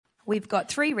We've got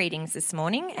 3 readings this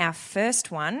morning. Our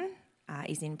first one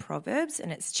is in Proverbs,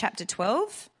 and it's chapter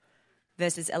 12,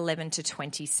 verses 11 to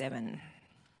 27.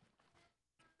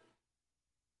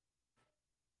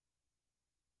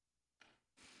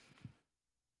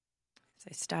 So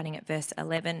starting at verse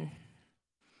 11.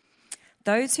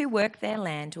 Those who work their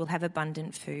land will have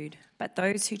abundant food, but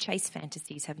those who chase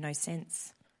fantasies have no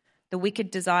sense. The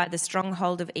wicked desire the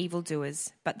stronghold of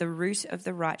evildoers, but the root of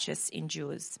the righteous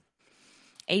endures.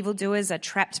 Evildoers are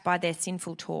trapped by their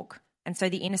sinful talk, and so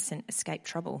the innocent escape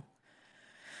trouble.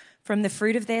 From the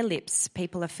fruit of their lips,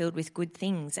 people are filled with good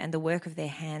things, and the work of their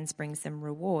hands brings them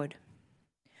reward.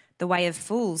 The way of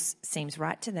fools seems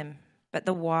right to them, but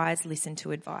the wise listen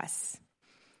to advice.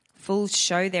 Fools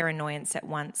show their annoyance at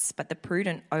once, but the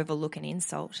prudent overlook an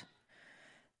insult.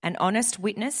 An honest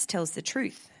witness tells the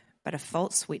truth, but a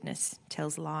false witness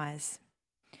tells lies.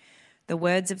 The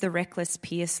words of the reckless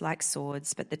pierce like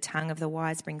swords, but the tongue of the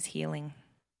wise brings healing.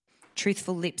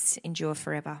 Truthful lips endure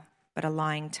forever, but a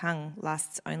lying tongue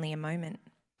lasts only a moment.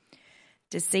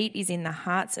 Deceit is in the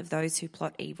hearts of those who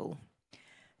plot evil,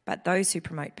 but those who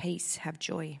promote peace have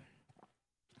joy.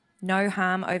 No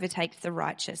harm overtakes the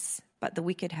righteous, but the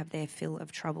wicked have their fill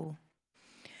of trouble.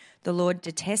 The Lord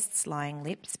detests lying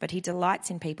lips, but he delights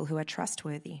in people who are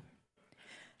trustworthy.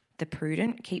 The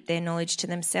prudent keep their knowledge to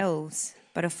themselves,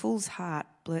 but a fool's heart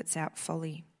blurts out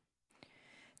folly.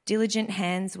 Diligent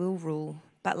hands will rule,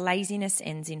 but laziness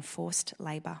ends in forced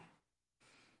labour.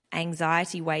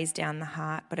 Anxiety weighs down the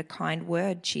heart, but a kind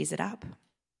word cheers it up.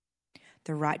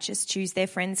 The righteous choose their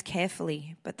friends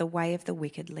carefully, but the way of the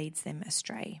wicked leads them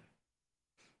astray.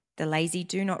 The lazy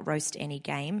do not roast any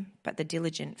game, but the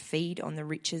diligent feed on the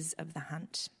riches of the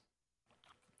hunt.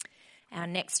 Our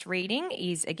next reading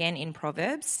is again in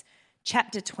Proverbs,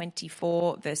 chapter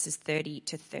 24, verses 30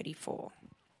 to 34.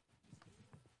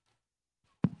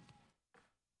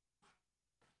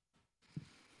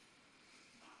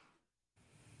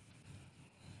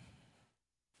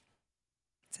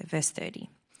 So verse 30.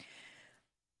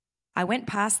 I went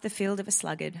past the field of a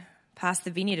sluggard, past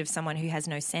the vineyard of someone who has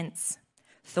no sense.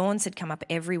 Thorns had come up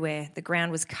everywhere, the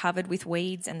ground was covered with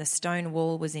weeds, and the stone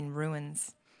wall was in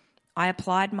ruins. I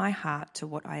applied my heart to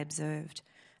what I observed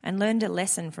and learned a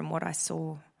lesson from what I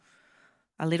saw.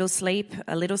 A little sleep,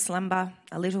 a little slumber,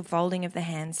 a little folding of the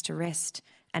hands to rest,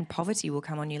 and poverty will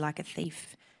come on you like a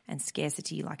thief, and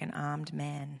scarcity like an armed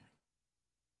man.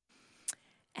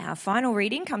 Our final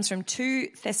reading comes from 2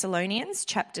 Thessalonians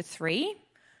chapter 3,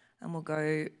 and we'll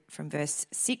go from verse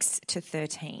 6 to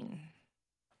 13.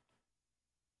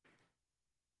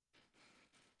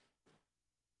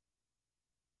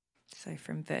 So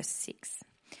from verse 6.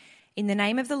 In the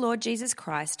name of the Lord Jesus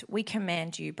Christ, we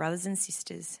command you, brothers and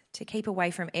sisters, to keep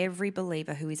away from every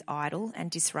believer who is idle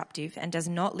and disruptive and does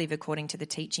not live according to the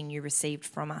teaching you received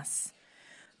from us.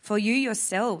 For you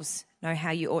yourselves know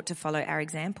how you ought to follow our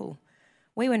example.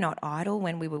 We were not idle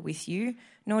when we were with you,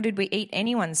 nor did we eat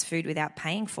anyone's food without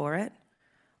paying for it.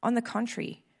 On the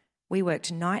contrary, we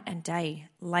worked night and day,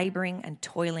 labouring and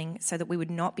toiling so that we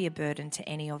would not be a burden to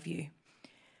any of you.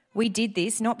 We did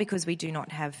this not because we do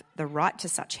not have the right to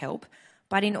such help,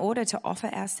 but in order to offer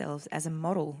ourselves as a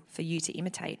model for you to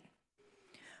imitate.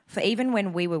 For even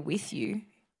when we were with you,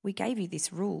 we gave you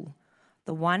this rule: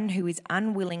 the one who is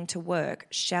unwilling to work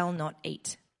shall not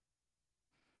eat.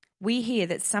 We hear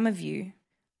that some of you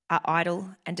are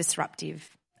idle and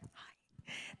disruptive.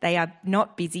 They are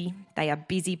not busy, they are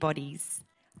busybodies.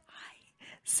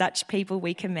 Such people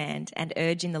we command and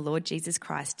urge in the Lord Jesus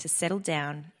Christ to settle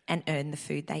down and earn the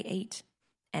food they eat.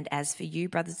 And as for you,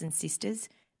 brothers and sisters,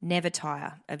 never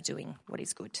tire of doing what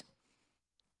is good.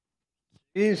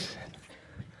 Yes.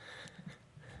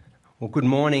 Well, good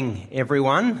morning,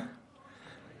 everyone.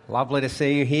 Lovely to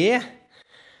see you here,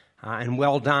 and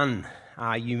well done.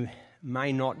 You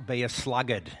may not be a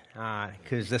sluggard,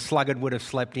 because the sluggard would have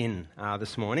slept in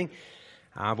this morning.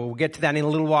 But we'll get to that in a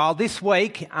little while. This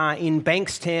week in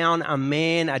Bankstown, a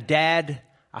man, a dad,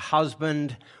 a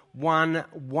husband won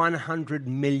 $100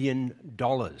 million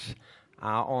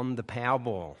on the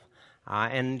Powerball.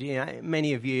 And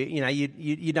many of you,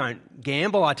 you don't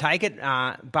gamble, I take it,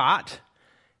 but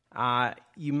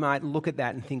you might look at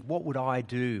that and think, what would I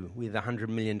do with $100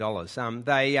 million?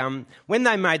 When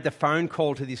they made the phone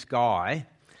call to this guy,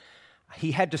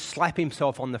 he had to slap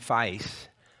himself on the face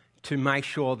to make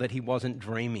sure that he wasn't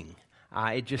dreaming.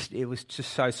 It was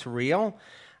just so surreal.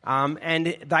 And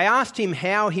they asked him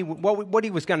what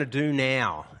he was going to do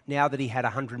now that he had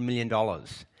 $100 million. And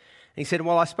he said,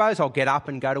 well, I suppose I'll get up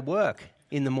and go to work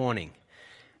in the morning.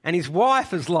 And his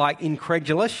wife is like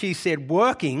incredulous. She said,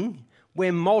 working?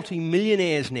 We're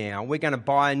multi-millionaires now. We're going to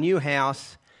buy a new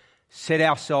house, set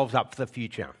ourselves up for the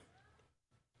future.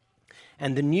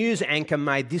 And the news anchor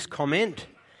made this comment.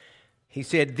 He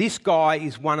said, this guy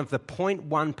is one of the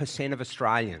 0.1% of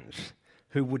Australians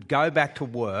who would go back to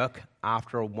work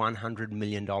after a $100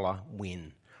 million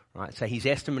win. Right? So his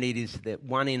estimate is that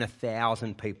 1 in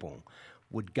 1,000 people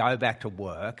would go back to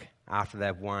work after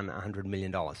they've won $100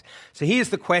 million. So here's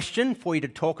the question for you to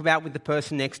talk about with the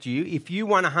person next to you. If you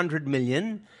won $100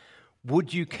 million,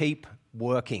 would you keep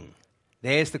working?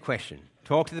 There's the question.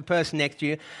 Talk to the person next to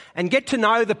you and get to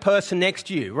know the person next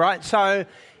to you, right? So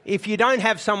if you don't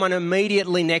have someone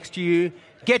immediately next to you,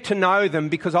 get to know them,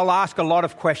 because I'll ask a lot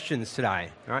of questions today,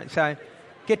 right? So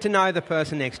get to know the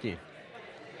person next to you.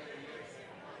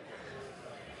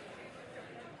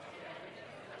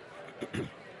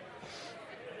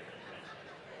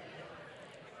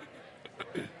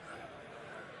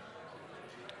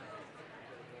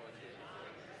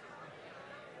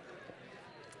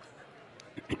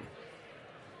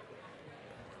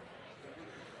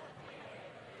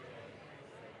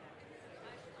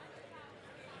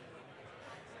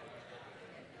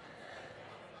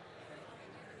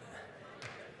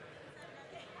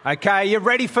 Okay, you're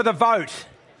ready for the vote.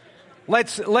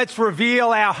 Let's reveal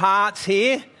our hearts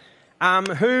here.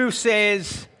 Who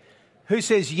says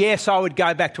yes, I would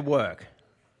go back to work?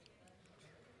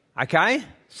 Okay,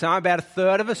 so about a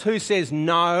third of us. Who says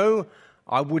no,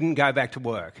 I wouldn't go back to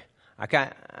work? Okay,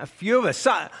 a few of us.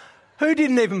 So, who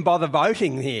didn't even bother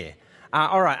voting here?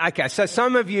 All right, okay, so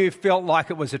some of you felt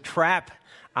like it was a trap,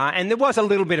 and there was a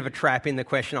little bit of a trap in the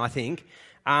question, I think.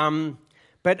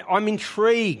 But I'm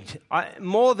intrigued.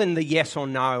 More than the yes or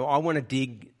no, I want to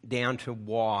dig down to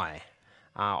why.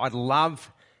 I'd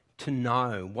love to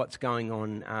know what's going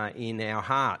on in our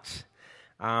hearts.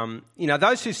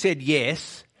 Those who said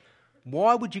yes,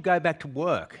 why would you go back to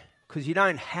work? Because you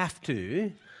don't have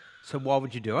to, so why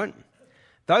would you do it?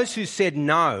 Those who said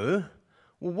no,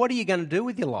 well, what are you going to do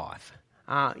with your life?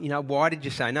 Why did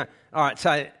you say no? All right,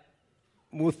 so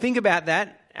we'll think about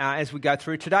that as we go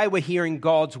through. Today we're hearing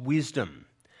God's wisdom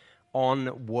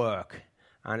on work.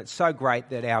 And it's so great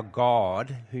that our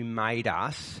God, who made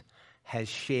us, has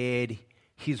shared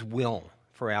his will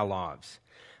for our lives.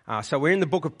 So we're in the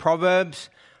book of Proverbs.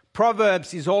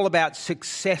 Proverbs is all about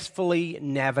successfully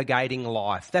navigating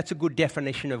life. That's a good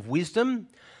definition of wisdom,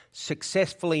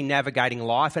 successfully navigating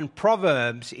life. And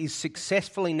Proverbs is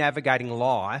successfully navigating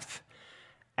life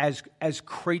as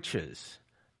creatures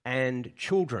and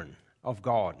children of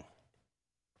God.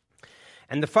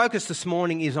 And the focus this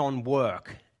morning is on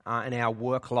work and our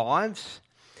work lives.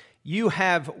 You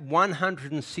have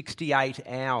 168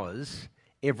 hours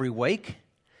every week,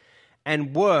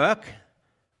 and work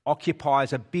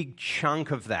occupies a big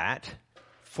chunk of that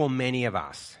for many of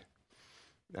us.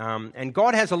 And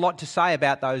God has a lot to say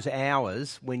about those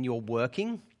hours when you're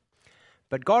working,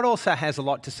 but God also has a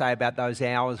lot to say about those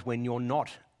hours when you're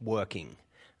not working,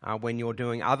 when you're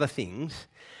doing other things.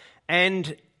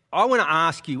 And I want to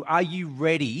ask you, are you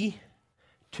ready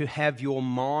to have your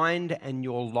mind and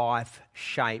your life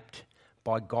shaped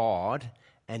by God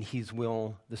and his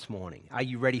will this morning? Are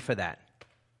you ready for that?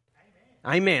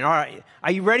 Amen. All right.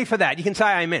 Are you ready for that? You can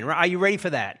say amen. Right? Are you ready for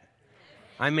that?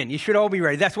 Amen. You should all be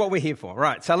ready. That's what we're here for.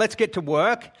 Right. So let's get to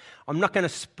work. I'm not going to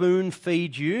spoon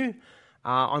feed you.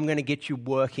 I'm going to get you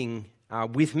working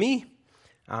with me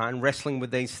and wrestling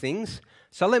with these things.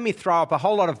 So let me throw up a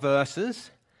whole lot of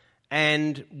verses.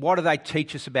 And what do they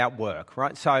teach us about work,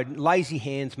 right? So lazy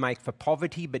hands make for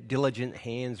poverty, but diligent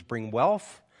hands bring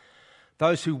wealth.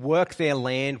 Those who work their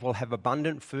land will have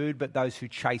abundant food, but those who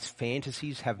chase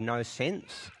fantasies have no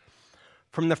sense.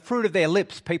 From the fruit of their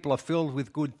lips, people are filled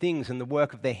with good things, and the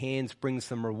work of their hands brings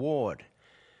them reward.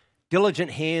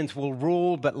 Diligent hands will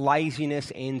rule, but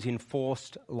laziness ends in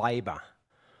forced labour.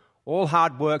 All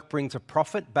hard work brings a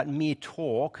profit, but mere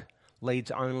talk leads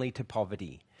only to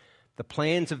poverty. The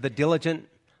plans of the diligent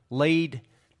lead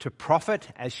to profit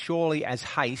as surely as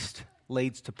haste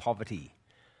leads to poverty.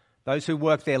 Those who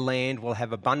work their land will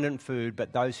have abundant food,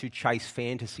 but those who chase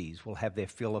fantasies will have their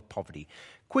fill of poverty.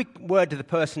 Quick word to the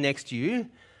person next to you.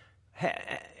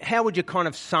 How would you kind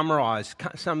of summarise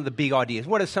some of the big ideas?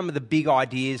 What are some of the big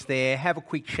ideas there? Have a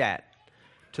quick chat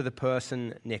to the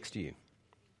person next to you.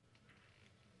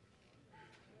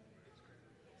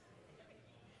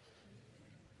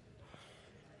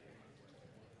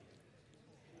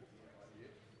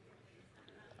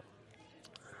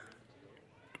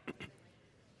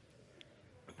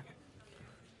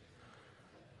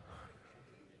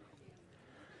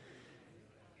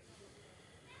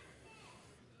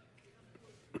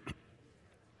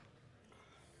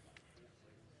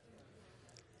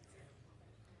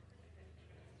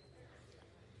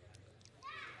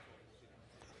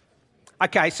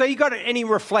 Okay, so you got any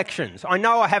reflections? I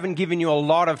know I haven't given you a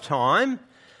lot of time,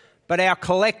 but our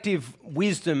collective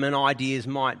wisdom and ideas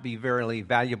might be very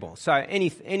valuable. So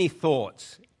any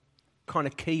thoughts, kind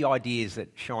of key ideas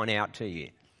that shine out to you?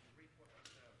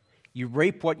 You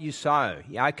reap what you sow.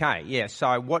 Yeah, okay, yeah.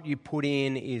 So what you put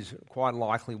in is quite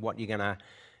likely what you're going to,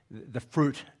 the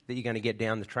fruit that you're going to get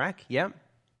down the track. Yeah.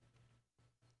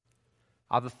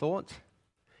 Other thoughts?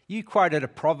 You quoted a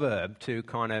proverb to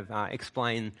kind of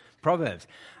explain Proverbs.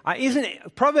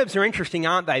 Proverbs are interesting,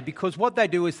 aren't they? Because what they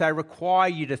do is they require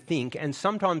you to think, and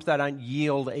sometimes they don't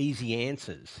yield easy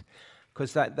answers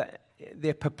because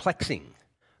they're perplexing,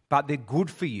 but they're good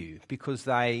for you because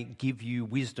they give you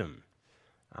wisdom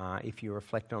if you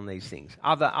reflect on these things.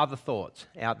 Other thoughts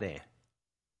out there?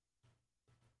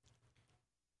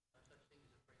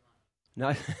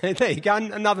 No, there you go,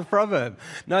 another proverb.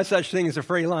 No such thing as a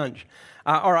free lunch.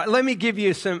 All right, let me give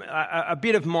you a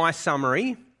bit of my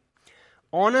summary.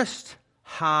 Honest,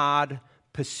 hard,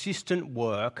 persistent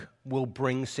work will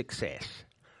bring success.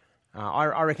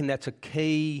 I reckon that's a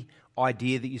key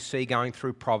idea that you see going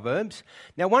through Proverbs.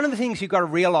 Now, one of the things you've got to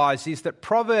realise is that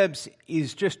Proverbs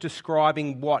is just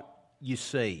describing what you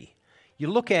see. You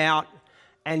look out,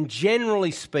 and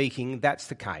generally speaking, that's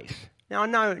the case. Now, I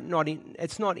know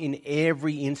it's not in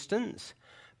every instance,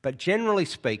 but generally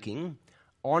speaking,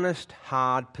 honest,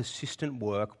 hard, persistent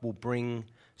work will bring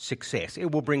success.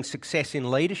 It will bring success in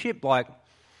leadership, like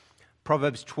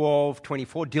Proverbs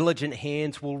 12:24, diligent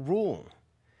hands will rule.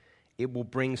 It will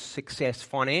bring success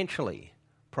financially.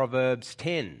 Proverbs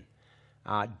 10,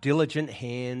 diligent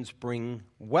hands bring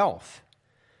wealth.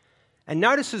 And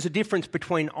notice there's a difference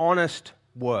between honest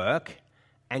work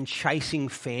and chasing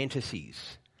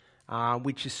fantasies,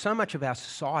 which is so much of our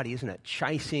society, isn't it?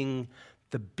 Chasing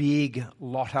the big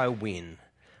lotto win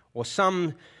or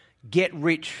some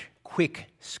get-rich-quick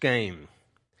scheme.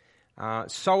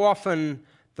 So often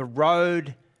the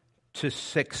road to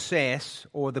success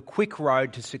or the quick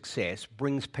road to success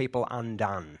brings people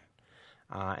undone.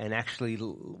 And actually,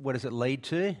 what does it lead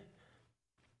to?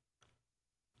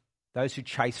 Those who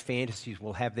chase fantasies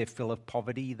will have their fill of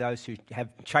poverty. Those who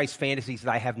chase fantasies,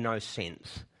 they have no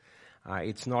sense.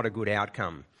 It's not a good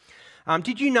outcome.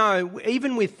 Did you know,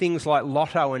 even with things like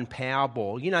Lotto and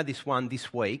Powerball, you know this one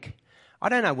this week, I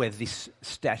don't know whether this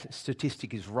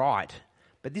statistic is right,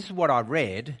 but this is what I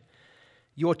read.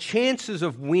 Your chances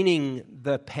of winning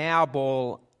the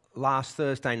Powerball last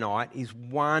Thursday night is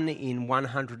 1 in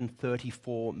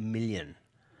 134 million.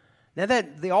 Now,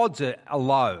 the odds are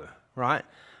low, right?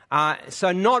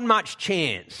 So not much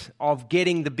chance of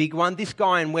getting the big one. This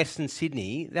guy in Western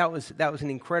Sydney, that was an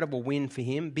incredible win for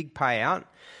him, big payout.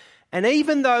 And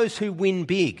even those who win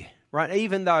big, right,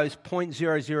 even those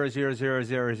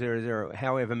 0.000000,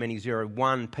 however many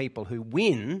 01 people who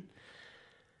win,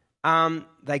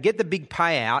 they get the big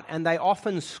payout and they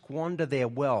often squander their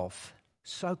wealth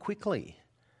so quickly.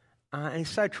 And it's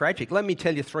so tragic. Let me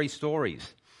tell you 3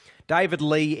 stories. David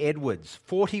Lee Edwards,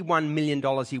 $41 million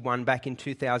he won back in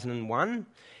 2001.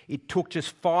 It took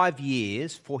just 5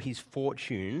 years for his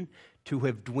fortune to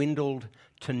have dwindled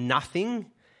to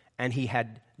nothing, and he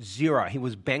had zero. He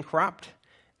was bankrupt,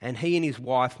 and he and his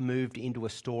wife moved into a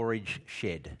storage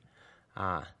shed.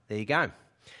 There you go.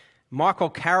 Michael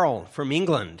Carroll from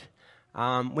England.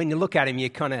 When you look at him,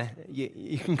 you can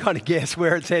kind of guess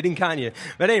where it's heading, can't you?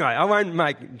 But anyway, I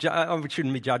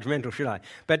shouldn't be judgmental, should I?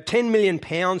 But £10 million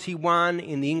he won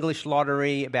in the English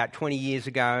lottery about 20 years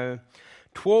ago.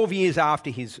 12 years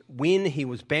after his win, he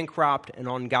was bankrupt and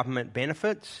on government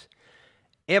benefits.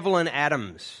 Evelyn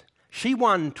Adams, she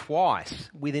won twice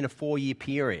within a 4-year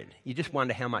period. You just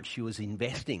wonder how much she was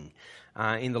investing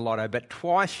in the lotto. But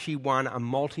twice she won a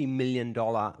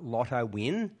multi-million-dollar lotto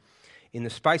win in the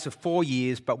space of 4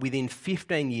 years, but within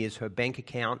 15 years her bank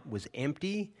account was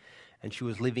empty and she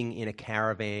was living in a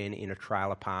caravan in a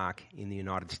trailer park in the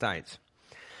United States.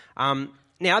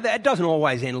 Now, that doesn't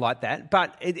always end like that,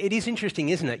 but it is interesting,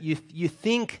 isn't it? You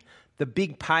think the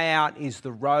big payout is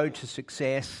the road to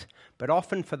success, but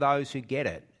often for those who get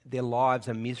it, their lives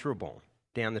are miserable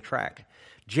down the track.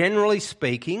 Generally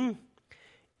speaking,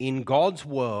 in God's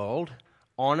world,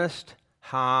 honest,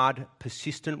 hard,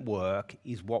 persistent work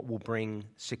is what will bring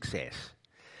success.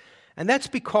 And that's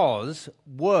because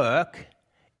work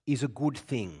is a good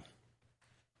thing.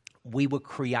 We were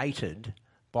created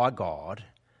by God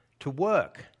to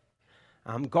work.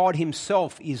 God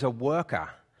himself is a worker,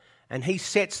 and he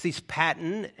sets this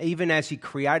pattern even as he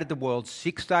created the world: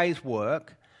 6 days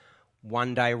work,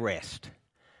 1 day rest.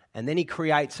 And then he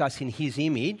creates us in his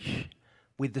image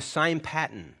with the same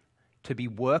pattern: to be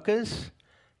workers,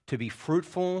 to be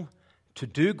fruitful, to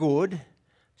do good,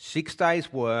 6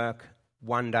 days work,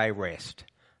 one-day rest.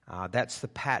 That's the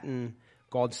pattern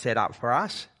God set up for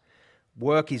us.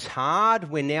 Work is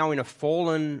hard. We're now in a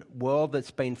fallen world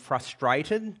that's been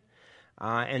frustrated,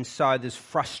 and so there's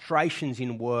frustrations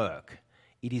in work.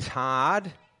 It is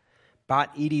hard, but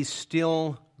it is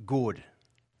still good.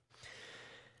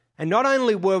 And not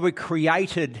only were we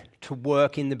created to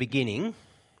work in the beginning,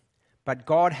 but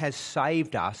God has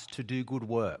saved us to do good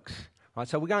works. Right,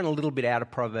 so we're going a little bit out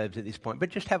of Proverbs at this point, but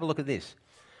just have a look at this.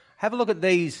 Have a look at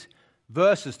these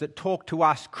verses that talk to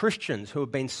us Christians who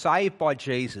have been saved by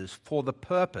Jesus for the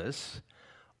purpose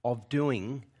of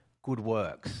doing good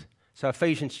works. So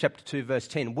Ephesians chapter 2 verse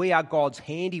 10, we are God's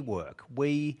handiwork.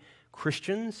 We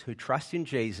Christians who trust in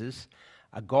Jesus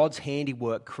are God's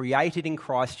handiwork, created in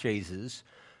Christ Jesus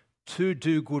to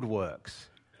do good works,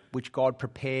 which God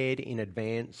prepared in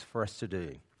advance for us to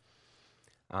do.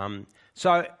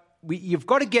 You've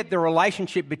got to get the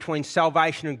relationship between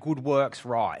salvation and good works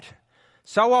right.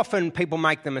 So often people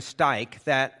make the mistake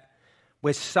that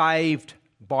we're saved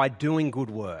by doing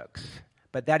good works,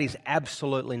 but that is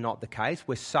absolutely not the case.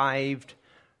 We're saved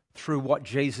through what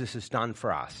Jesus has done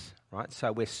for us, right?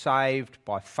 So we're saved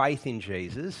by faith in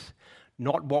Jesus,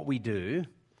 not what we do.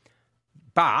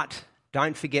 But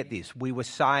don't forget this, we were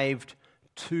saved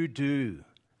to do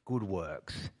good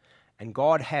works. And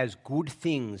God has good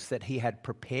things that he had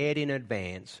prepared in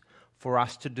advance for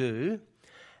us to do.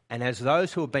 And as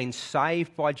those who have been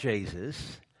saved by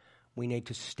Jesus, we need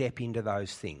to step into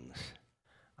those things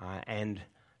and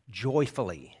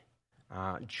joyfully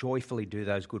do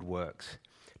those good works.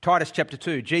 Titus chapter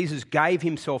 2, Jesus gave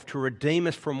himself to redeem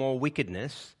us from all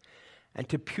wickedness and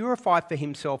to purify for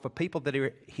himself a people that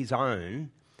are his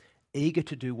own, eager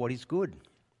to do what is good.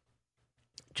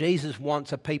 Jesus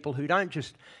wants a people who don't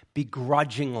just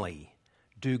begrudgingly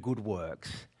do good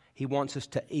works. He wants us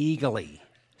to eagerly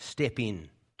step in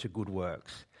to good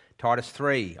works. Titus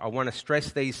 3, I want to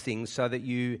stress these things so that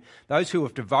those who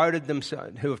have devoted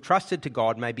themselves, who have trusted to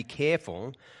God, may be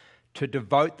careful to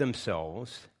devote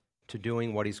themselves to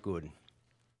doing what is good.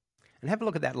 And have a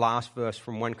look at that last verse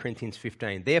from 1 Corinthians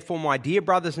 15. Therefore, my dear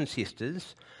brothers and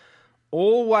sisters,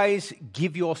 always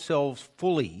give yourselves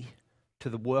fully to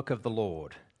the work of the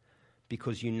Lord,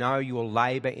 because you know your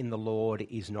labour in the Lord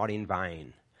is not in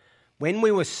vain. When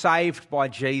we were saved by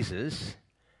Jesus,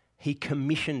 he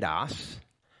commissioned us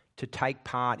to take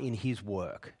part in his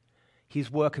work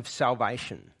of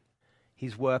salvation,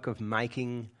 his work of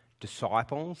making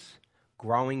disciples,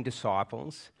 growing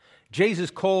disciples. Jesus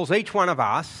calls each one of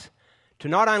us to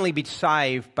not only be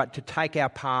saved, but to take our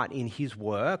part in his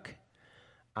work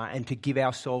and to give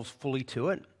ourselves fully to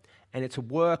it. And it's a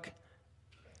work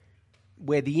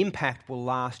where the impact will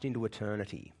last into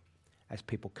eternity as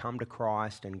people come to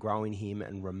Christ and grow in him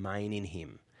and remain in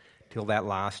him till that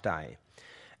last day.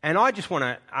 And I just want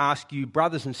to ask you,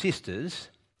 brothers and sisters,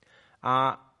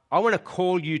 I want to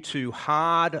call you to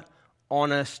hard,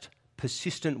 honest,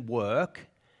 persistent work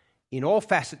in all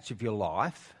facets of your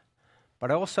life, but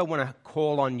I also want to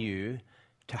call on you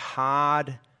to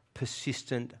hard,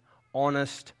 persistent,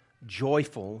 honest,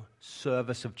 joyful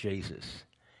service of Jesus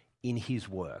in his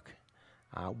work.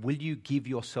 Will you give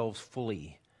yourselves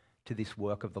fully to this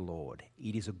work of the Lord?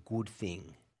 It is a good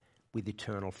thing with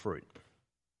eternal fruit.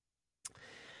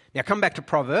 Now come back to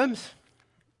Proverbs.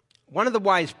 One of the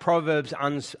ways Proverbs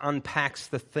unpacks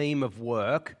the theme of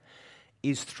work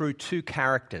is through two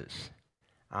characters.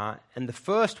 And the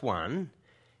first one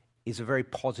is a very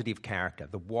positive character,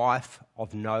 the wife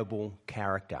of noble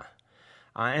character.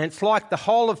 And it's like the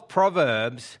whole of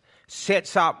Proverbs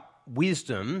sets up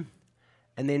wisdom,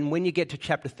 and then when you get to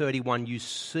chapter 31, you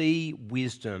see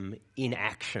wisdom in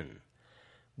action.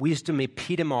 Wisdom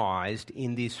epitomised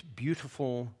in this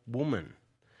beautiful woman.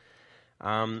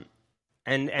 And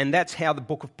that's how the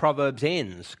book of Proverbs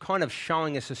ends, kind of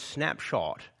showing us a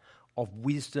snapshot of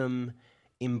wisdom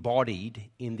embodied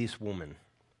in this woman.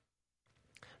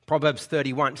 Proverbs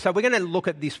 31. So we're going to look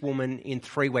at this woman in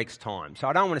 3 weeks' time. So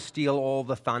I don't want to steal all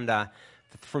the thunder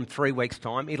from 3 weeks'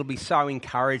 time. It'll be so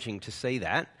encouraging to see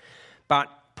that. But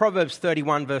Proverbs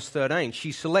 31 verse 13,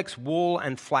 she selects wool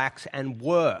and flax and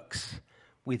works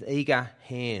with eager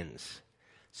hands.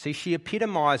 See, she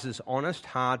epitomises honest,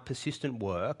 hard, persistent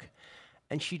work,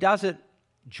 and she does it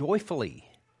joyfully,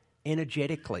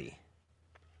 energetically,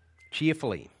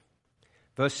 cheerfully.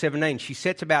 Verse 17, she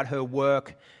sets about her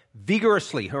work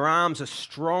vigorously. Her arms are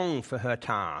strong for her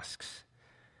tasks.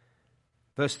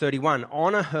 Verse 31,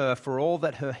 honour her for all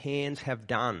that her hands have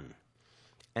done,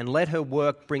 and let her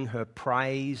work bring her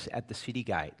praise at the city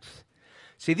gates.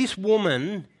 See, this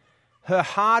woman, her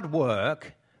hard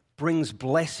work brings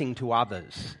blessing to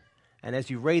others. And as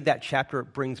you read that chapter,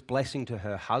 it brings blessing to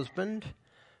her husband,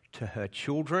 to her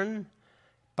children,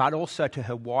 but also to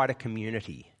her wider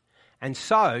community. And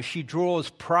so she draws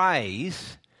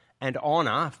praise and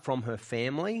honour from her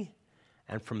family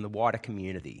and from the wider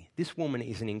community. This woman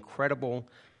is an incredible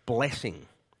blessing.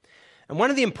 And one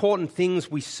of the important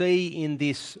things we see in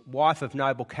this wife of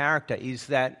noble character is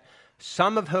that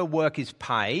some of her work is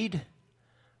paid,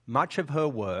 much of her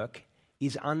work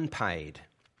is unpaid.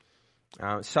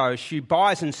 So she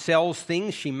buys and sells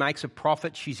things, she makes a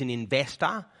profit, she's an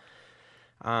investor.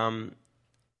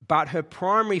 But her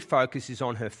primary focus is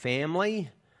on her family,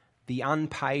 the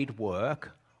unpaid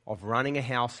work of running a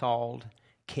household,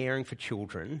 caring for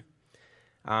children.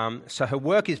 So her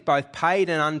work is both paid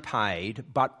and unpaid,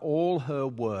 but all her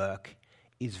work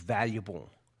is valuable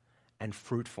and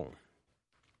fruitful.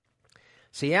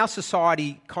 See, our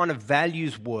society kind of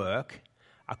values work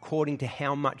according to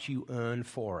how much you earn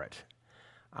for it.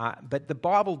 But the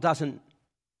Bible doesn't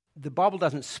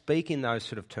speak in those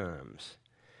sort of terms.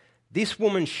 This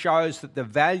woman shows that the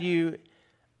value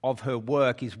of her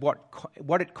work is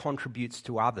what it contributes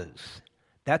to others.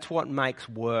 That's what makes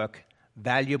work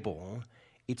valuable.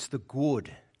 It's the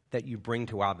good that you bring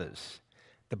to others,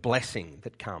 the blessing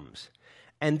that comes.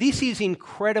 And this is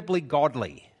incredibly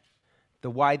godly, the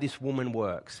way this woman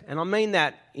works. And I mean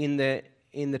that in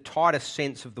the tightest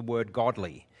sense of the word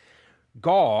godly.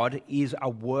 God is a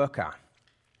worker.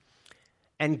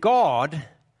 And God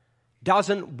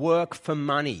doesn't work for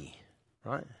money,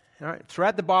 right? All right?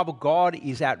 Throughout the Bible, God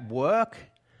is at work.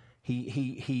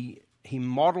 He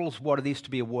models what it is to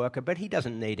be a worker, but he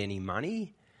doesn't need any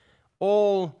money.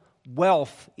 All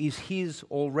wealth is his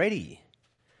already.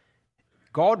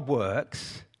 God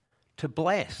works to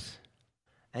bless,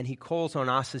 and he calls on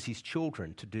us as his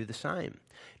children to do the same.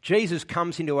 Jesus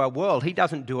comes into our world. He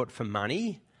doesn't do it for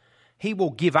money. He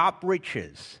will give up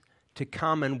riches to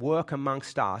come and work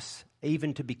amongst us,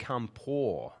 even to become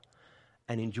poor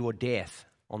and endure death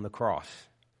on the cross.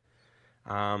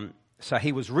 So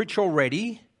he was rich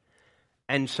already,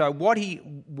 and so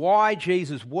why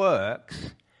Jesus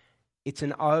works, it's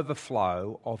an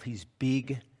overflow of his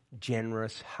big,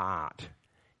 generous heart,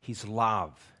 his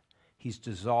love, his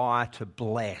desire to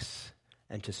bless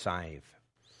and to save.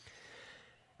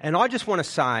 And I just want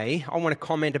to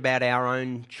comment about our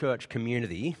own church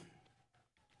community.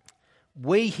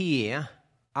 We here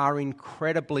are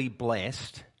incredibly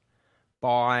blessed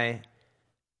by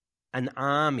an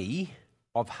army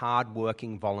of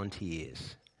hard-working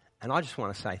volunteers. And I just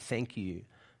want to say thank you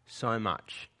so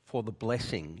much for the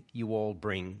blessing you all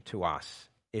bring to us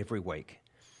every week.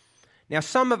 Now,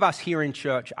 some of us here in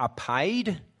church are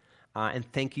paid,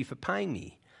 and thank you for paying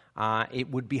me. It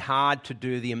would be hard to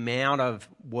do the amount of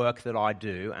work that I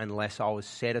do unless I was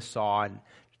set aside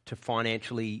to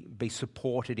financially be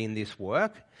supported in this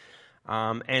work.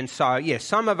 And so,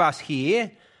 some of us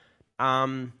here,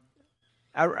 around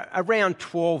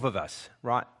 12 of us,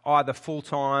 right, either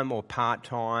full-time or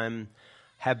part-time,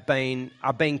 are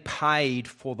being paid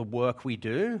for the work we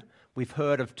do. We've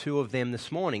heard of 2 of them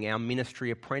this morning, our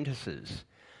ministry apprentices.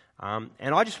 And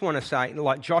I just want to say,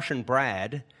 like Josh and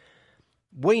Brad,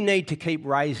 we need to keep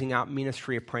raising up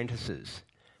ministry apprentices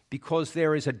because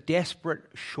there is a desperate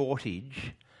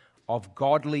shortage of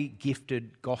godly,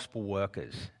 gifted gospel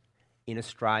workers in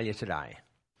Australia today,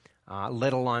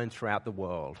 let alone throughout the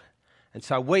world. And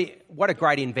so what a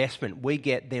great investment. We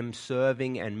get them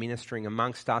serving and ministering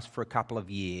amongst us for a couple of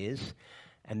years,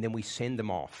 and then we send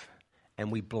them off and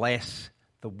we bless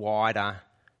the wider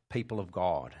people of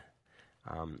God.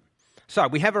 So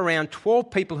we have around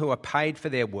 12 people who are paid for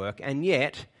their work, and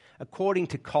yet, according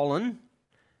to Colin,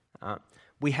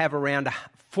 we have around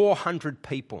 400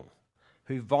 people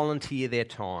who volunteer their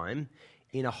time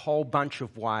in a whole bunch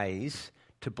of ways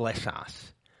to bless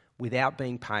us without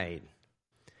being paid.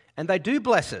 And they do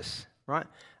bless us, right?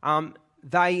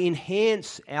 They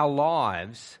enhance our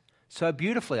lives so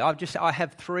beautifully. I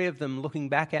have 3 of them looking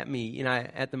back at me,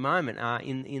 at the moment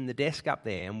in the desk up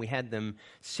there, and we had them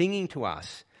singing to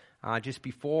us just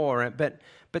before.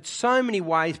 But so many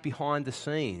ways behind the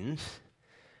scenes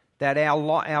that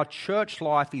our church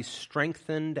life is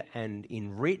strengthened and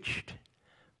enriched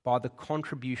by the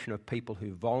contribution of people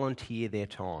who volunteer their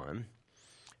time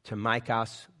to make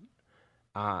us,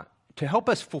 to help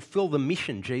us fulfill the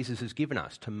mission Jesus has given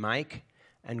us, to make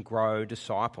and grow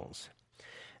disciples.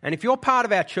 And if you're part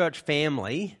of our church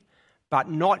family, but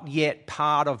not yet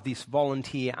part of this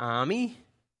volunteer army,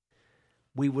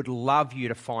 we would love you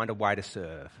to find a way to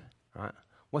serve. Right?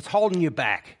 What's holding you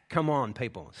back? Come on,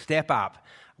 people, step up.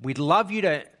 We'd love you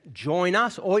to join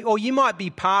us, or you might be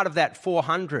part of that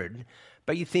 400,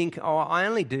 but you think, I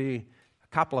only do a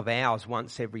couple of hours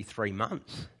once every 3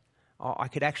 months. I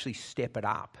could actually step it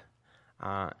up.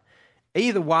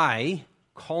 Either way,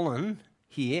 Colin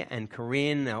here and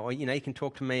Corinne, or you can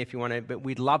talk to me if you want to, but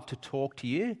we'd love to talk to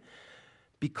you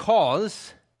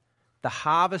because the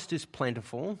harvest is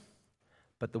plentiful,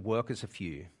 but the workers are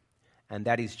few. And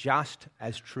that is just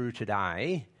as true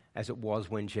today as it was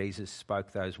when Jesus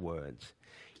spoke those words.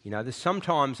 There's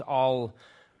sometimes I'll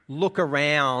look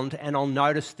around and I'll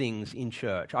notice things in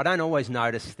church. I don't always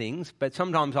notice things, but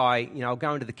sometimes I'll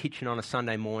go into the kitchen on a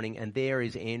Sunday morning and there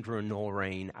is Andrew and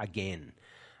Noreen again.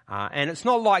 And it's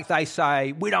not like they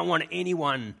say, we don't want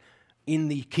anyone in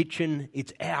the kitchen,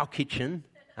 it's our kitchen.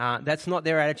 That's not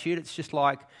their attitude. It's just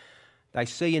like they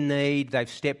see a need, they've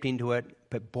stepped into it,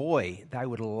 but boy, they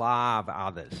would love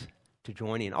others to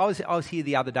join in. I was here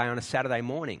the other day on a Saturday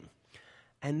morning,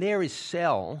 and there is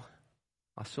Sel.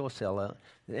 I saw Sel.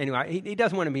 Anyway, he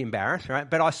doesn't want to be embarrassed, right?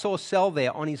 But I saw Sel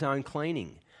there on his own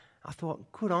cleaning. I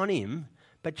thought, good on him.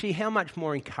 But gee, how much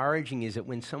more encouraging is it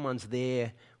when someone's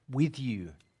there with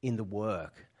you in the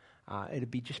work?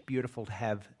 It'd be just beautiful to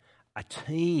have a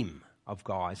team of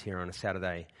guys here on a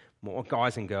Saturday,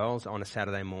 guys and girls on a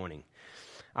Saturday morning.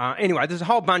 Anyway, there's a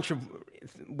whole bunch of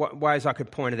ways I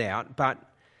could point it out, but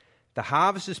the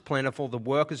harvest is plentiful, the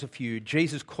workers are few.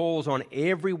 Jesus calls on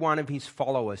every one of his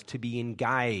followers to be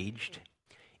engaged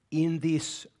in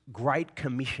this great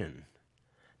commission,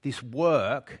 this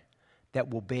work that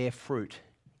will bear fruit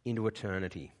into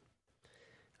eternity.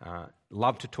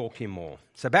 Love to talk to you more.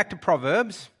 So back to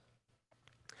Proverbs.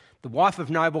 The wife of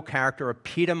noble character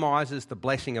epitomises the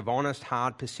blessing of honest,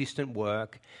 hard, persistent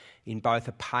work in both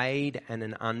a paid and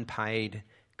an unpaid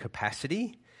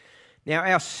capacity. Now,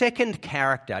 our second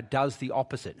character does the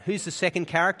opposite. Who's the second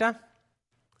character?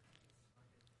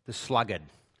 The sluggard,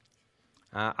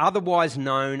 otherwise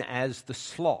known as the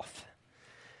sloth.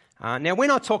 Now, when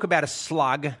I talk about a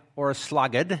slug or a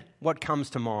sluggard, what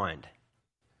comes to mind?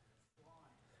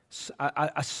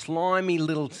 A slimy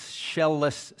little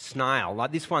shellless snail.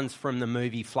 Like this one's from the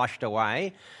movie Flushed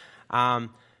Away.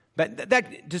 But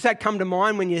does that come to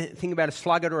mind when you think about a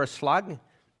sluggard or a slug?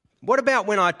 What about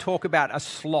when I talk about a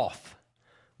sloth?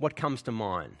 What comes to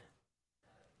mind?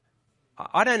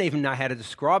 I don't even know how to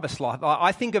describe a sloth.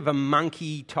 I think of a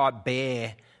monkey-type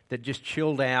bear that just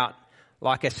chilled out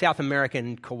like a South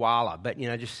American koala, but,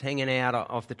 just hanging out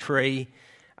of the tree.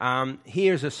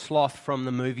 Here's a sloth from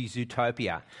the movie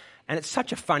Zootopia. And it's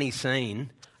such a funny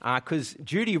scene because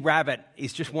Judy Rabbit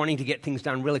is just wanting to get things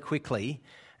done really quickly,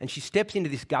 and she steps into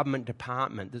this government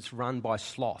department that's run by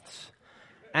sloths.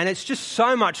 And it's just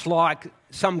so much like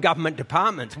some government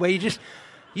departments where you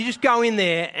just go in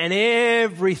there and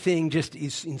everything just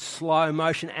is in slow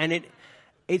motion, and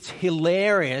it's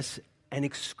hilarious and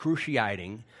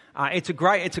excruciating. It's a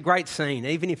great scene.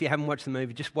 Even if you haven't watched the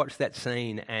movie, just watch that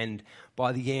scene, and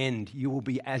by the end, you will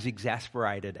be as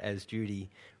exasperated as Judy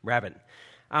Rabbit.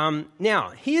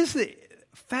 Now, here's the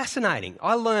fascinating.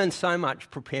 I learned so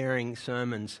much preparing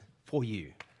sermons for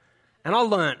you, and I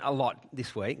learned a lot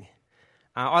this week.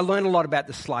 I learned a lot about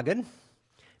the sluggard.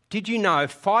 Did you know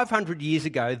 500 years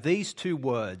ago, these two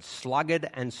words, sluggard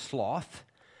and sloth,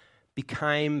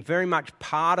 became very much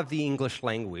part of the English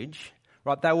language?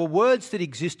 Right, they were words that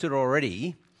existed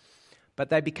already, but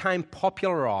they became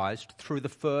popularised through the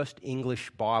first English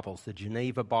Bibles, the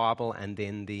Geneva Bible and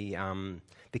then the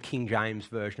King James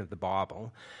Version of the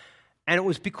Bible. And it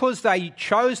was because they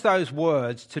chose those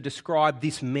words to describe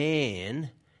this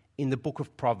man in the book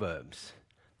of Proverbs,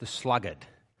 the sluggard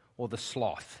or the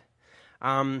sloth.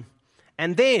 And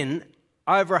then,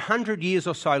 over 100 years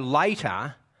or so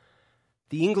later,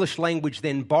 the English language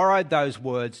then borrowed those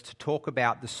words to talk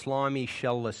about the slimy,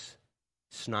 shellless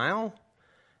snail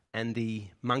and the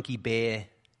monkey bear,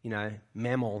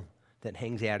 mammal that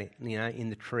hangs out, in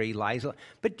the tree lazily.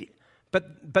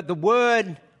 But the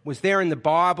word was there in the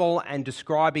Bible and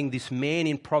describing this man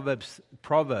in Proverbs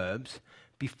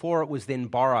before it was then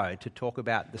borrowed to talk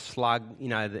about the slug.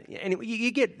 Anyway,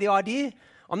 you get the idea.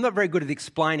 I'm not very good at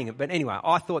explaining it, but anyway,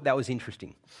 I thought that was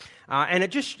interesting. And it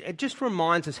just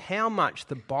reminds us how much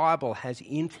the Bible has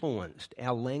influenced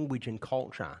our language and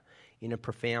culture in a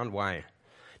profound way.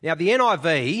 Now, the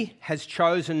NIV has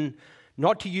chosen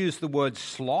not to use the word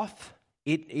sloth.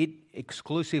 It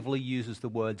exclusively uses the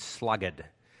word sluggard.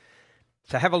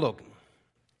 So have a look.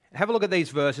 Have a look at these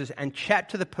verses and chat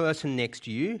to the person next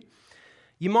to you.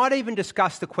 You might even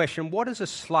discuss the question, what does a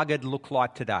sluggard look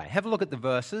like today? Have a look at the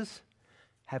verses.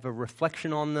 Have a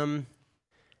reflection on them,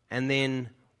 and then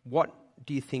what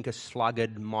do you think a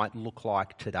sluggard might look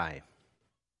like today?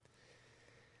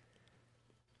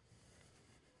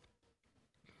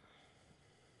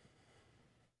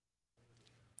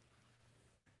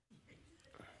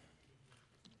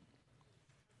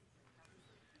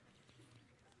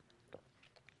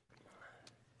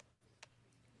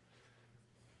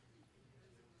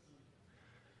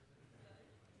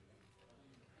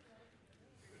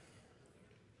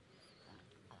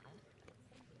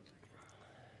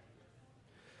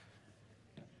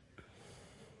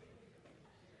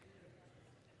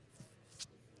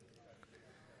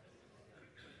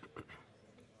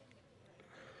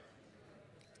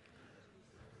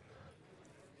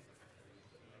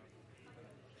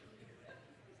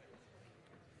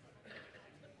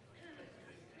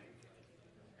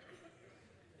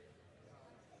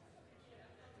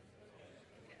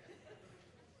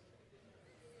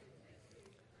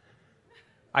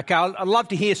 Okay, I'd love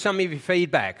to hear some of your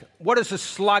feedback. What is a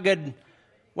sluggard?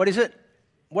 What is it?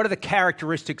 What are the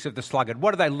characteristics of the sluggard?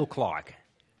 What do they look like?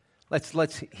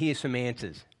 Let's hear some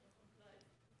answers.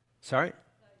 Sorry?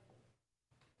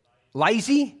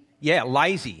 Lazy? Yeah,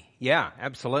 lazy. Yeah,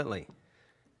 absolutely.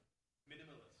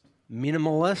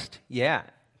 Minimalist? Yeah,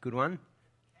 good one.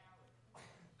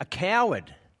 A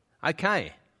coward.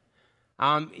 Okay.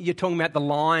 You're talking about the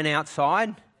lion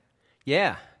outside?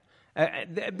 Yeah.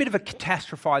 A bit of a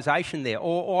catastrophization there.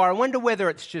 Or I wonder whether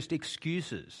it's just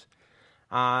excuses.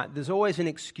 There's always an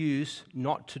excuse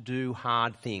not to do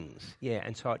hard things. Yeah,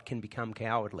 and so it can become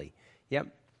cowardly. Yep.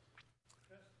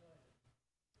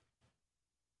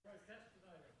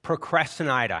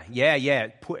 Procrastinator. Yeah.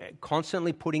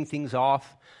 Constantly putting things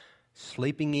off,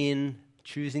 sleeping in,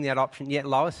 choosing that option. Yeah,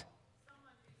 Lois?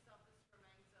 Someone who suffers from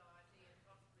anxiety and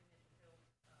possibly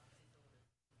mental health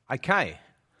disorders. Okay,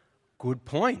 good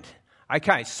point.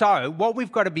 Okay, so what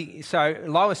we've got to be... So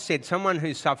Lois said someone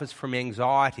who suffers from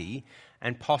anxiety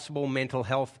and possible mental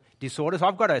health disorders.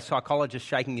 I've got a psychologist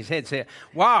shaking his head saying,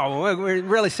 wow, we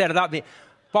really set it up here.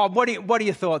 Bob, what are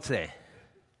your thoughts there?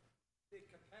 Their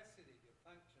capacity to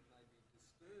function may be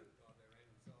disturbed by their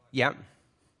anxiety. Yep.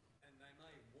 And they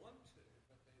may want to,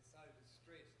 but they're so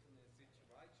distressed in their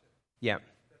situation Yep.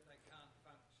 that they can't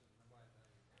function the way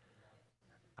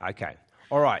they like. Okay.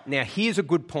 All right. Now, here's a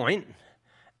good point,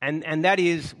 and that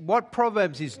is what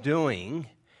Proverbs is doing,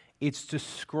 it's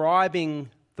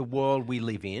describing the world we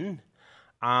live in,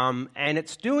 and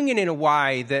it's doing it in a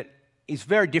way that is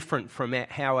very different from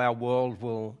how our world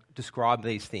will describe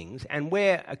these things. And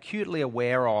we're acutely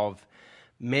aware of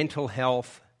mental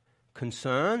health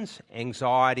concerns,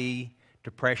 anxiety,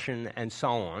 depression, and so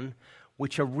on,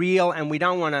 which are real, and we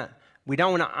don't want to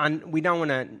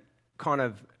kind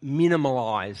of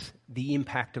minimalise the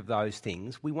impact of those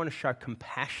things. We want to show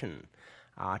compassion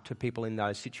to people in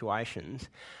those situations.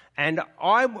 And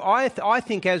I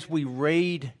think as we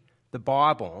read the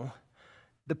Bible,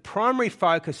 the primary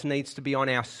focus needs to be on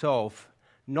ourselves,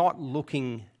 not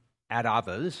looking at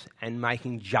others and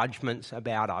making judgments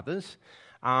about others.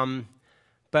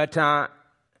 But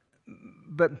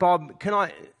Bob, can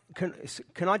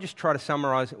I just try to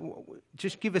summarise?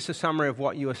 Just give us a summary of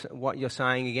what you're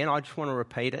saying again. I just want to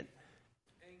repeat it.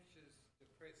 Anxious,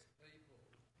 depressed people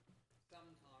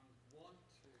sometimes want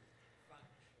to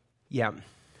function. Yeah. But their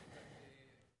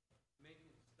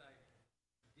mental state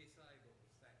disables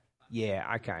that function.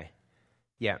 Yeah. Okay.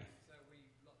 Yeah. So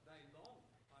they long.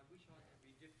 I wish I could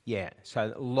be different. Yeah.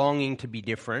 So longing to be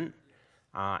different,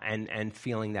 and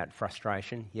feeling that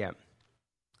frustration. Yeah.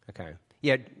 Okay.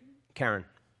 Yeah, Karen.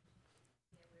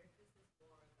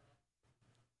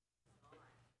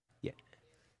 Yeah.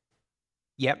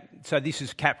 Yep. So this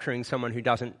is capturing someone who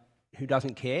doesn't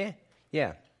care.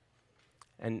 Yeah.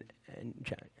 And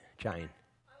Jane. I also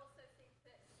think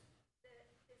that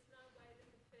there's no way that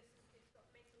the person who's got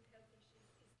mental health issues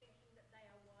is thinking that they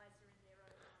are wiser in their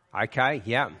own mind. Okay.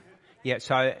 Yeah. Yeah.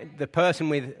 So the person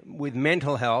with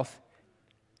mental health.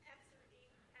 Absolutely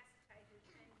incapacitated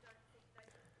and don't think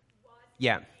they're wise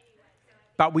Yeah. anyway.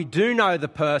 But we do know the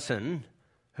person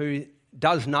who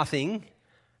does nothing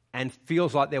and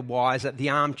feels like they're wise, the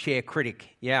armchair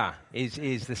critic, yeah, is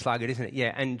the sluggard, isn't it?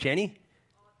 Yeah, and Jenny? It just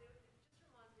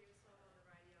reminds me of a song on the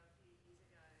radio a few years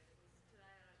ago. It was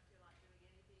 "Today I don't feel like doing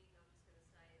anything, I'm just going to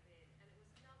stay in bed." And it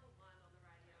was number one on the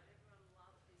radio and everyone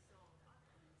loved this song. I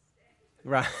couldn't stand it.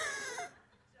 Right.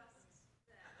 Just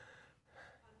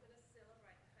that I'm going to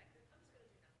celebrate the fact that I'm just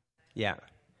going to do nothing today. Yeah.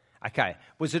 Okay.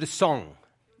 Was it a song?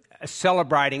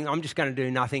 Celebrating, I'm just going to do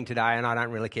nothing today and I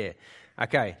don't really care.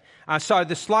 Okay. So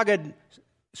the sluggard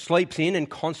sleeps in and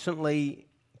constantly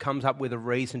comes up with a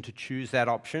reason to choose that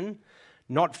option,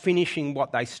 not finishing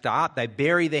what they start. They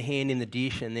bury their hand in the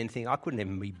dish and then think, I couldn't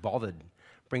even be bothered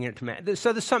bringing it to me.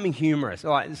 So there's something humorous.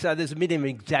 So there's a bit of an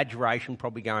exaggeration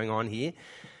probably going on here.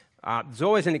 There's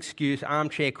always an excuse,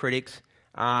 armchair critics.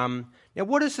 Now,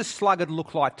 what does the sluggard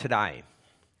look like today?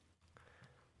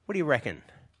 What do you reckon?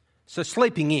 So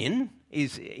sleeping in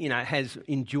has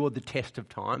endured the test of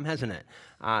time, hasn't it?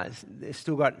 There's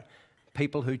still got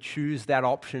people who choose that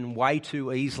option way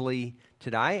too easily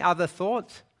today. Other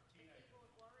thoughts?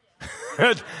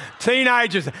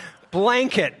 Teenagers.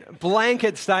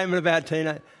 Blanket statement about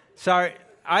teenagers. So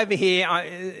over here,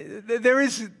 there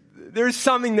is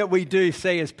something that we do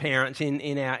see as parents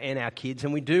in our kids,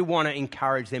 and we do want to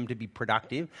encourage them to be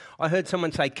productive. I heard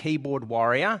someone say keyboard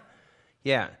warrior.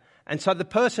 Yeah. And so the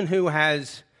person who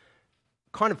has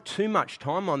kind of too much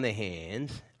time on their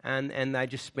hands and they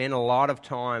just spend a lot of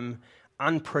time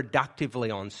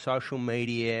unproductively on social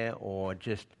media or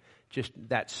just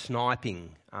that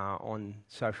sniping on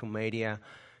social media,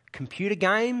 Computer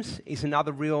games is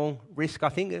another real risk, I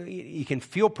think. You can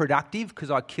feel productive because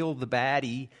I killed the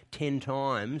baddie 10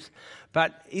 times,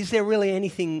 but is there really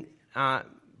anything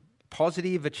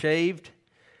positive achieved?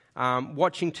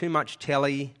 Watching too much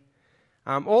telly,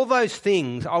 all those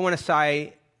things, I want to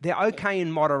say they're okay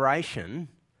in moderation.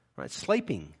 Right?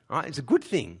 Sleeping, right? It's a good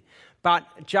thing, but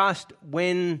just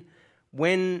when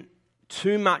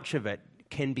too much of it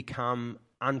can become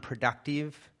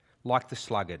unproductive, like the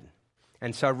sluggard.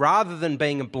 And so rather than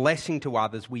being a blessing to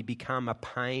others, we become a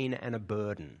pain and a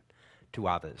burden to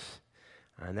others.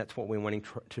 And that's what we're wanting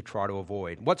to try to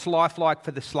avoid. What's life like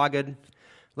for the sluggard?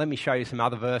 Let me show you some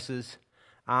other verses.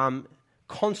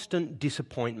 Constant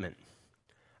disappointment.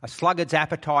 A sluggard's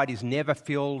appetite is never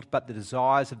filled, but the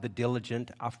desires of the diligent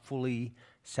are fully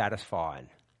satisfied.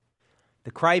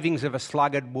 The cravings of a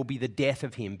sluggard will be the death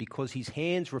of him because his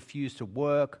hands refuse to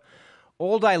work.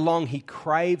 All day long he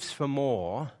craves for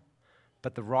more,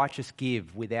 but the righteous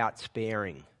give without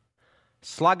sparing.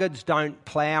 Sluggards don't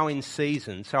plough in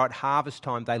season, so at harvest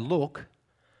time they look,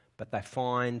 but they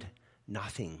find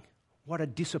nothing. What a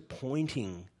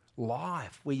disappointing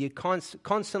life where you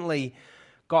constantly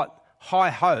got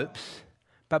high hopes,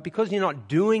 but because you're not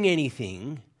doing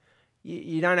anything,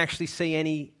 you don't actually see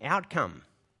any outcome.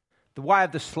 The way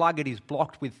of the sluggard is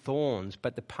blocked with thorns,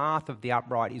 but the path of the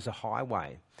upright is a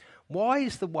highway. Why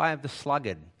is the way of the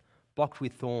sluggard blocked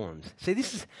with thorns? See,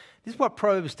 this is what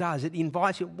Proverbs does. It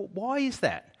invites you. Why is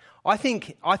that? I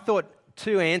thought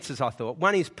two answers.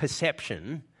 One is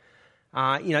perception.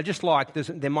 Just like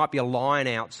there might be a lion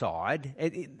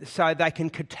outside, so they can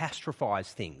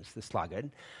catastrophize things, the sluggard.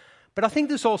 But I think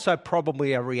there's also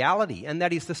probably a reality, and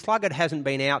that is the sluggard hasn't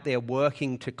been out there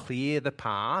working to clear the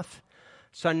path.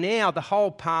 So now the whole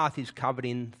path is covered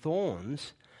in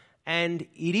thorns, and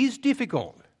it is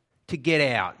difficult to get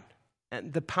out.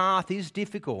 And the path is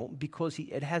difficult because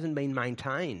it hasn't been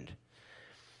maintained.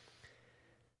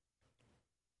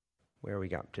 Where are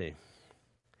we up to?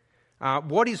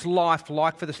 What is life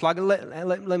like for the sluggard?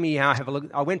 Let me have a look.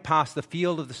 I went past the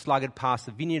field of the sluggard, past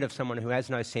the vineyard of someone who has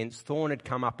no sense. Thorn had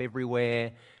come up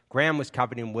everywhere. Ground was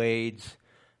covered in weeds.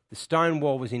 The stone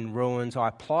wall was in ruins. I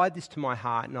applied this to my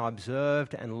heart and I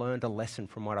observed and learned a lesson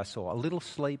from what I saw. A little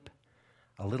sleep,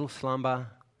 a little slumber,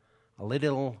 a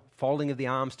little folding of the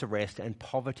arms to rest, and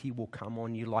poverty will come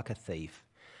on you like a thief,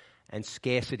 and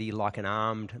scarcity like an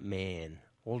armed man.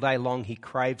 All day long he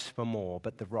craves for more,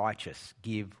 but the righteous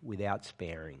give without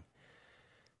sparing.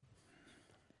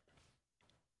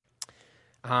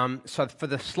 So for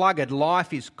the sluggard,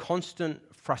 life is constant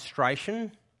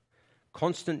frustration,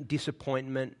 constant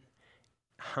disappointment,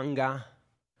 hunger,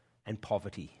 and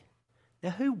poverty. Now,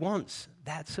 who wants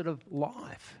that sort of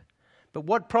life? But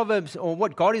what Proverbs, or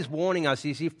what God is warning us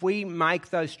is if we make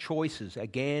those choices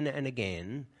again and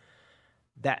again,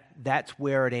 that's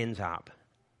where it ends up.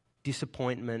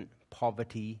 Disappointment,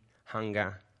 poverty,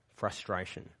 hunger,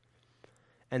 frustration.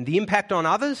 And the impact on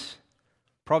others?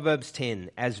 Proverbs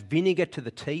 10, as vinegar to the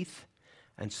teeth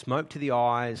and smoke to the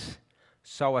eyes,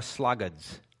 so are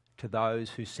sluggards to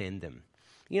those who send them.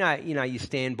 You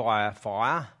stand by a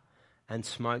fire and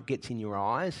smoke gets in your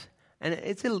eyes, and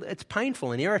it's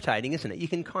painful and irritating, isn't it? You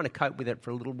can kind of cope with it for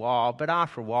a little while, but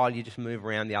after a while you just move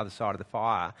around the other side of the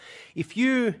fire. If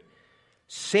you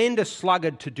send a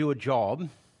sluggard to do a job,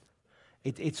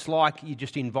 it's like you're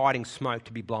just inviting smoke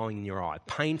to be blowing in your eye.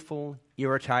 Painful,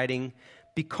 irritating,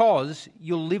 because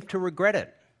you'll live to regret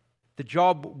it. The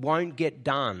job won't get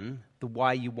done the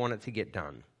way you want it to get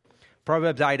done.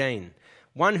 Proverbs 18,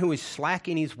 one who is slack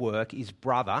in his work is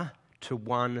brother to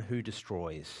one who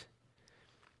destroys.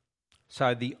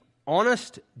 So the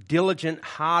honest, diligent,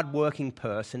 hard-working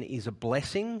person is a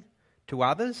blessing to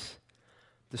others.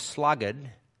 The sluggard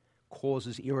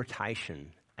causes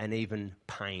irritation and even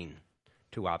pain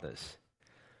to others.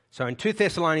 So in 2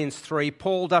 Thessalonians 3,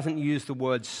 Paul doesn't use the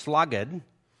word sluggard,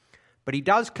 but he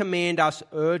does command us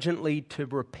urgently to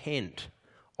repent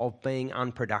of being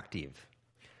unproductive.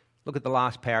 Look at the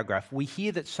last paragraph. We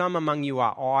hear that some among you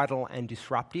are idle and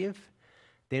disruptive.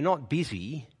 They're not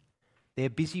busy, they're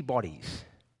busybodies.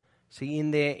 See,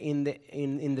 in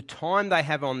the time they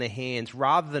have on their hands,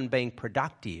 rather than being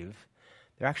productive,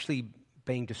 they're actually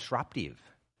being disruptive.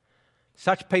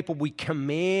 Such people we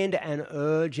command and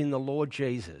urge in the Lord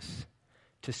Jesus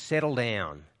to settle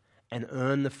down and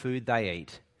earn the food they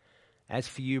eat. As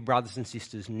for you, brothers and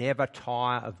sisters, never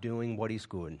tire of doing what is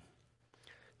good.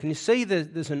 Can you see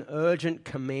there's an urgent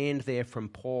command there from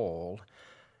Paul?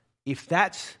 If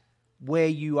that's where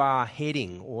you are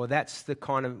heading, or that's the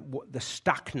kind of the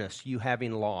stuckness you have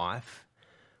in life,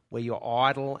 where you're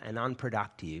idle and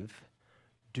unproductive,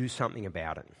 do something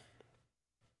about it.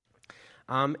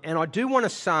 And I do want to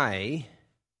say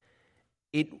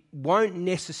it won't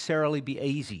necessarily be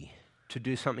easy to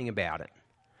do something about it,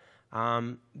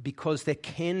 because there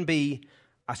can be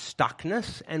a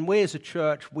stuckness, and we as a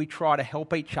church, we try to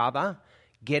help each other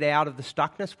get out of the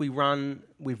stuckness.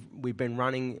 We've been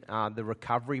running the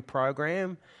recovery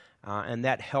program, and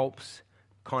that helps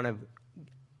kind of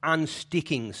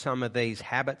unsticking some of these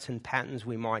habits and patterns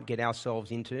we might get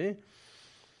ourselves into.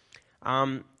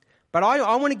 But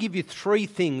I want to give you 3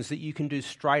 things that you can do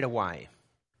straight away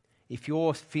if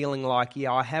you're feeling like,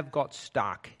 yeah, I have got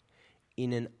stuck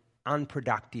in an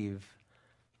unproductive,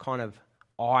 kind of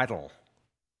idle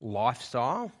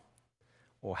lifestyle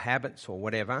or habits or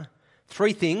whatever.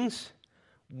 3 things.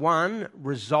 1,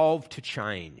 resolve to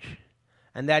change.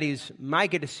 And that is,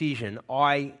 make a decision.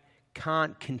 I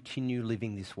can't continue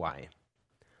living this way.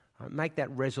 Make that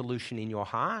resolution in your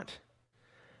heart.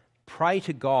 Pray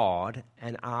to God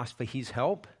and ask for His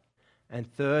help. And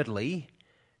thirdly,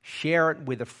 share it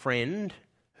with a friend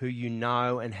who you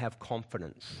know and have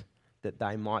confidence that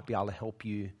they might be able to help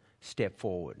you step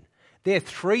forward. There are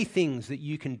 3 things that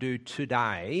you can do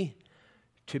today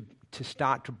to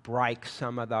start to break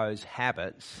some of those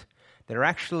habits that are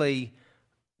actually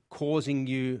causing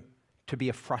you to be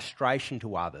a frustration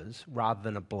to others rather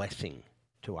than a blessing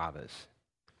to others.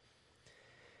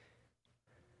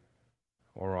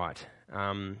 All right.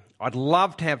 I'd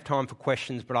love to have time for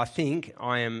questions, but I think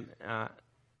I'm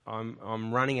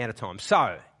running out of time.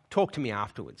 So talk to me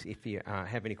afterwards if you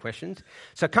have any questions.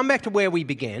 So come back to where we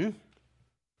began.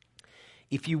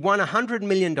 If you won $100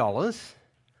 million,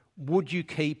 would you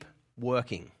keep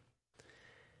working?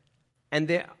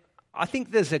 And I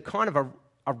think there's a kind of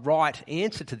a right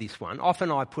answer to this one.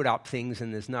 Often I put up things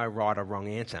and there's no right or wrong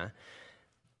answer.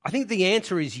 I think the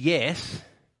answer is yes,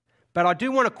 but I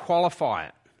do want to qualify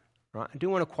it. Right? I do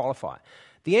want to qualify it.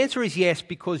 The answer is yes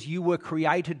because you were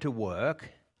created to work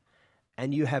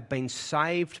and you have been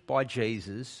saved by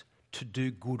Jesus to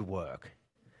do good work.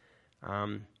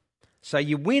 So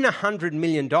you win $100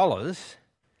 million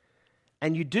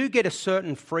and you do get a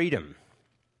certain freedom.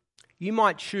 You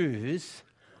might choose,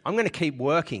 I'm going to keep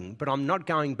working, but I'm not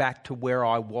going back to where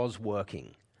I was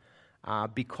working,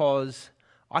 because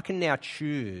I can now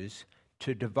choose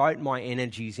to devote my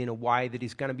energies in a way that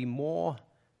is going to be more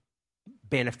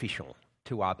beneficial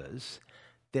to others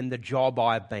than the job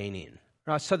I've been in.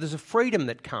 Right? So there's a freedom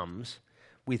that comes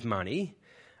with money.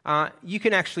 You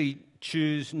can actually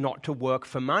choose not to work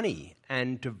for money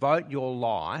and devote your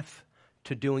life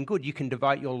to doing good. You can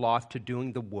devote your life to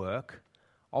doing the work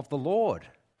of the Lord.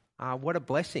 What a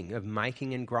blessing of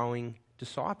making and growing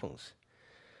disciples.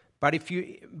 But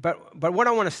what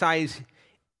I want to say is,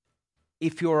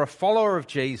 if you're a follower of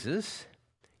Jesus,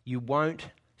 you won't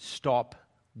stop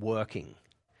working.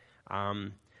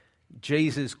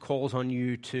 Jesus calls on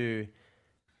you to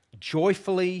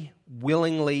joyfully,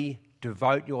 willingly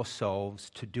devote yourselves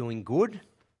to doing good,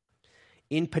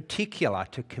 in particular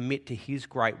to commit to His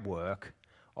great work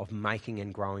of making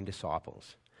and growing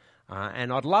disciples.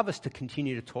 And I'd love us to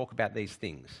continue to talk about these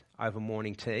things over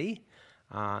morning tea.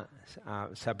 But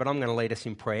I'm going to lead us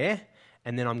in prayer,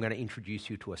 and then I'm going to introduce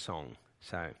you to a song.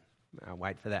 So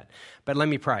wait for that. But let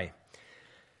me pray.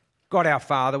 God our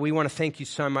Father, we want to thank you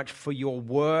so much for your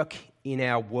work in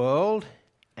our world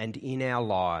and in our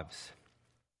lives,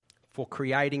 for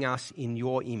creating us in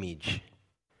your image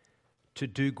to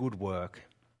do good work.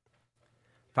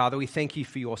 Father, we thank you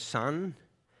for your Son,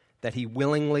 that he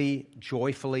willingly,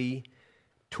 joyfully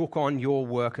took on your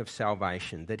work of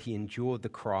salvation, that he endured the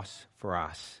cross for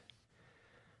us.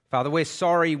 Father, we're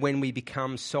sorry when we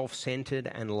become self-centered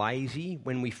and lazy,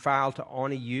 when we fail to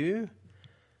honour you,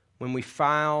 when we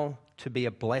fail to be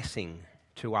a blessing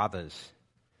to others.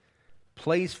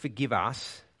 Please forgive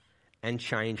us and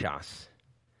change us.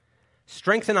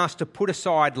 Strengthen us to put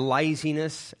aside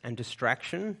laziness and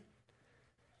distraction.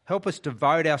 Help us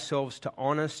devote ourselves to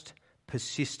honest,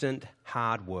 persistent,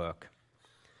 hard work.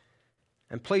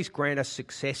 And please grant us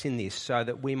success in this so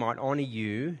that we might honour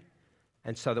you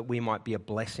and so that we might be a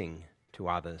blessing to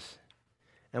others.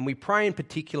 And we pray in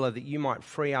particular that you might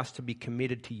free us to be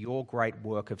committed to your great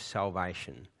work of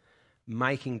salvation,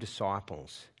 making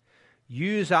disciples.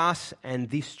 Use us and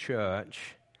this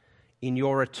church in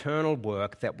your eternal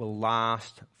work that will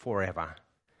last forever.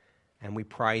 And we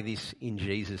pray this in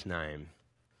Jesus' name.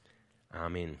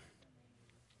 Amen.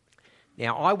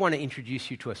 Now, I want to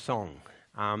introduce you to a song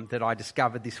that I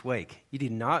discovered this week. You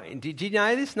didn't know? Did you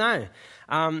know this? No.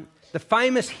 The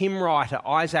famous hymn writer,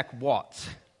 Isaac Watts,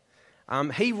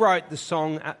 he wrote the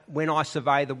song When I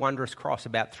Survey the Wondrous Cross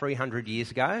about 300 years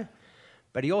ago,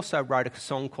 but he also wrote a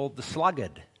song called The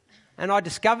Sluggard. And I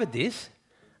discovered this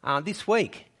this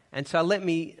week. And so let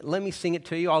me sing it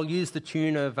to you. I'll use the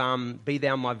tune of Be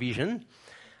Thou My Vision.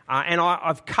 And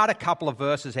I've cut a couple of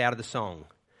verses out of the song.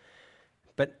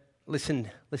 But listen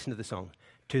to the song.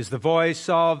 "'Tis the voice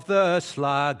of the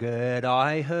sluggard,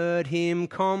 I heard him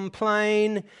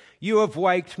complain. You have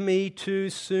waked me too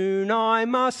soon, I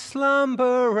must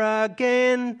slumber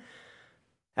again.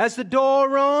 As the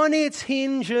door on its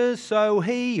hinges, so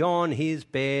he on his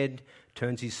bed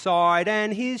turns his side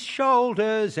and his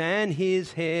shoulders and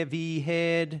his heavy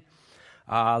head.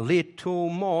 A little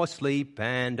more sleep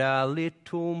and a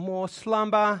little more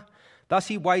slumber. Thus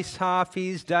he wastes half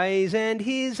his days and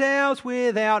his hours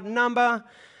without number.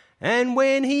 And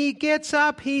when he gets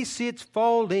up, he sits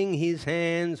folding his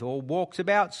hands, or walks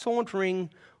about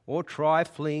sauntering, or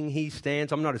trifling he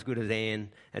stands." I'm not as good as Anne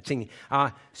at singing.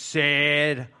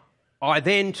 "Said I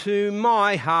then to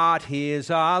my heart,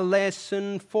 here's a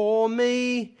lesson for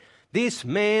me. This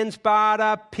man's but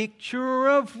a picture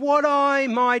of what I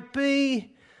might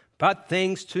be. But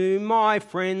thanks to my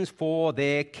friends for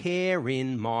their care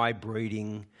in my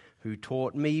breeding, who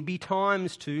taught me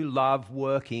betimes to love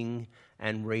working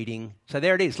and reading." So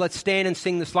there it is. Let's stand and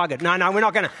sing The Sluggard. No, we're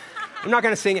not going to. I'm not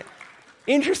going to sing it.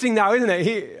 Interesting though, isn't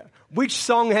it? Which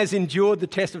song has endured the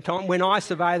test of time? "When I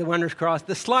survey the wondrous Christ."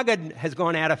 The Sluggard has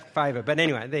gone out of favour. But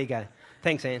anyway, there you go.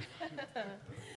 Thanks, Anne.